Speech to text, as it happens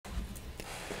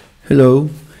Hello,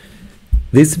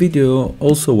 this video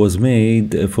also was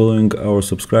made following our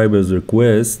subscribers'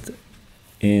 request,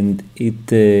 and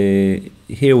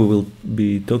here we will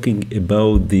be talking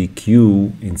about the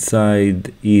queue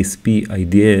inside ESP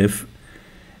IDF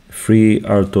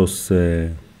FreeRTOS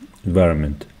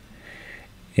environment.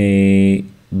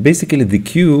 Basically, the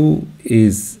queue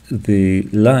is the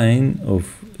line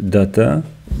of data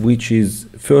which is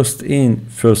first in,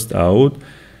 first out.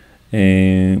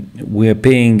 We are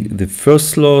paying the first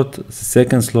slot, the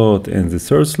second slot, and the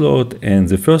third slot, and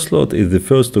the first slot is the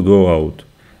first to go out,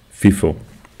 FIFO.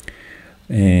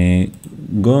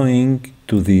 Going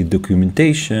to the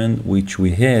documentation which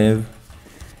we have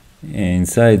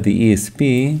inside the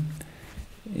ESP,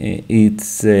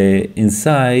 it's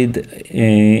inside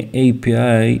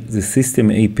API, the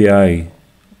system API,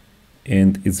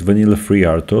 and it's vanilla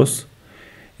FreeRTOS.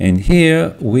 And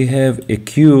here we have a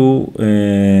queue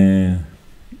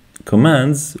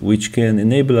commands which can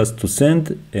enable us to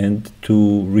send and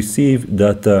to receive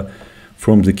data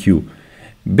from the queue.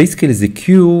 Basically, the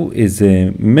queue is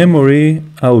a memory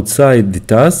outside the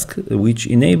task which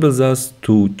enables us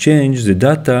to change the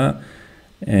data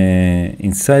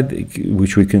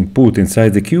which we can put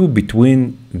inside the queue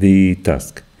between the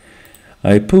task.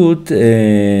 I put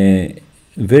a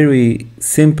very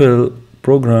simple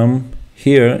program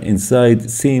here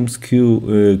inside Sims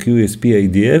ESP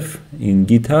IDF in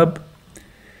GitHub,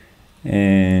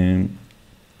 and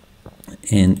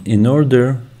in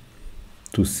order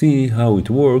to see how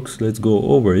it works, let's go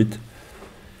over it.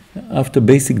 After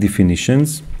basic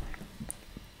definitions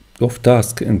of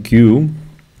task and queue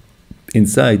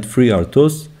inside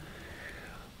FreeRTOS,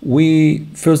 we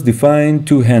first define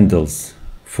two handles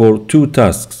for two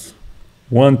tasks.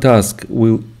 One task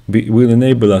will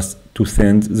enable us to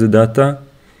send the data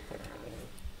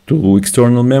to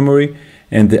external memory,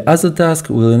 and the other task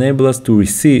will enable us to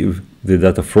receive the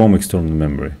data from external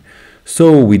memory.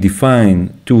 So we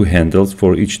define two handles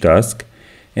for each task,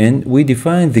 and we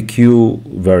define the queue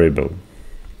variable.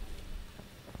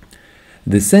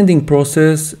 The sending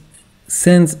process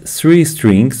sends three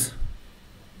strings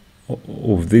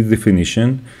of this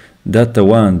definition: data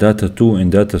 1, data 2,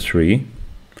 and data 3,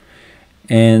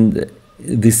 and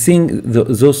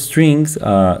those strings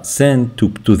are sent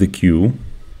to the queue,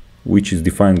 which is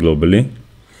defined globally,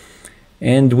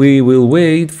 and we will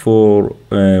wait for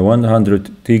 100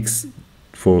 ticks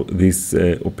for this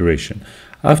operation.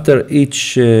 After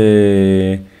each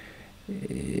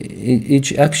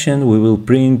action, we will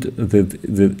print that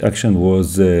the action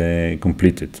was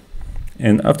completed,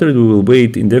 and after it, we will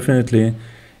wait indefinitely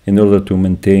in order to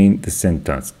maintain the send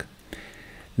task.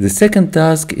 The second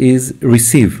task is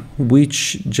receive,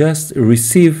 which just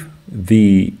receive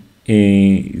the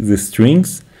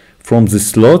strings from the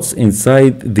slots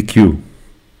inside the queue,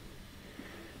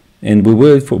 and we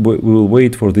will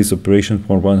wait for this operation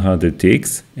for 100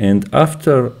 ticks. And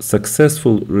after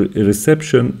successful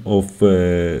reception of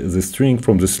the string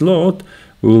from the slot,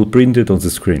 we will print it on the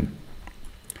screen.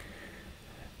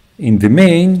 In the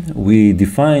main, we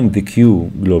define the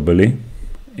queue globally,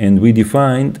 and we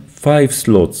defined 5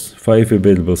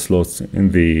 available slots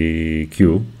in the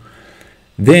queue.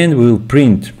 Then we'll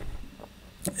print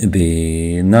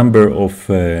the number of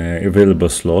available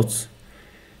slots.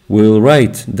 We'll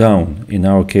write down, in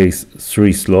our case,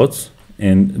 3 slots,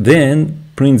 and then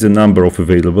print the number of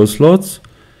available slots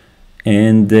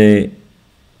and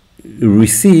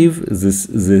receive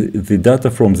the data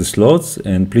from the slots.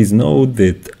 And please note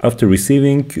that after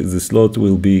receiving, the slot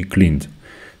will be cleaned.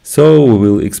 So we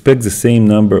will expect the same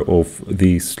number of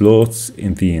the slots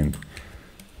in the end.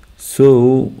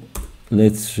 So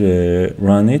let's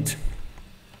run it.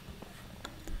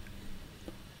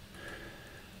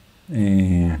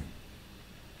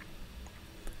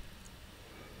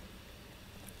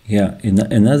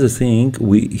 Another thing,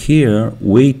 we here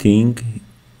waiting,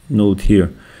 note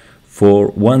here,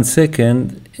 for 1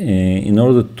 second in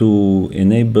order to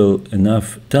enable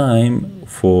enough time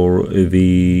for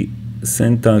the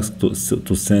send task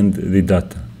to send the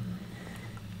data.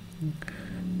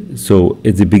 So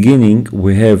at the beginning,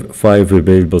 we have 5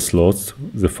 available slots,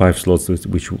 the 5 slots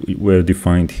which were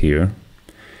defined here.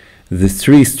 The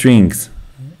 3 strings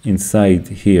inside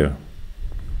here,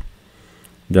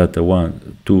 data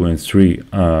 1, 2, and 3,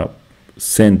 are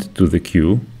sent to the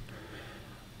queue.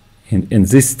 In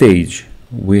this stage,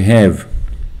 we have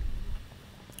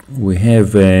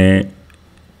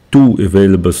 2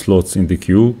 available slots in the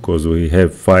queue, because we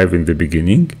have 5 in the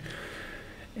beginning,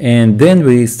 and then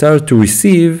we start to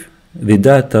receive the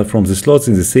data from the slots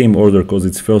in the same order, because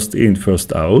it's first in,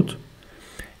 first out.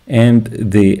 And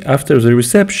after the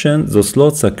reception, those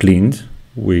slots are cleaned,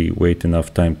 we wait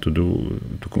enough time to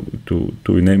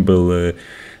enable the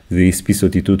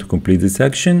ESP32 to complete this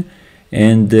action.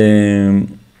 And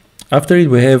after it,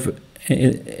 we have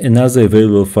another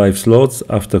available 5 slots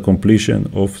after completion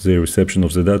of the reception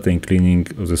of the data and cleaning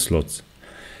of the slots.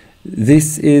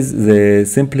 This is the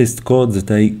simplest code that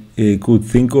I could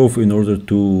think of in order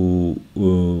to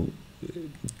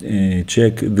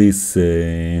check this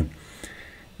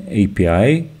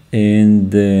API,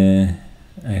 and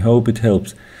I hope it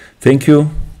helps. Thank you.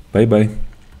 Bye bye.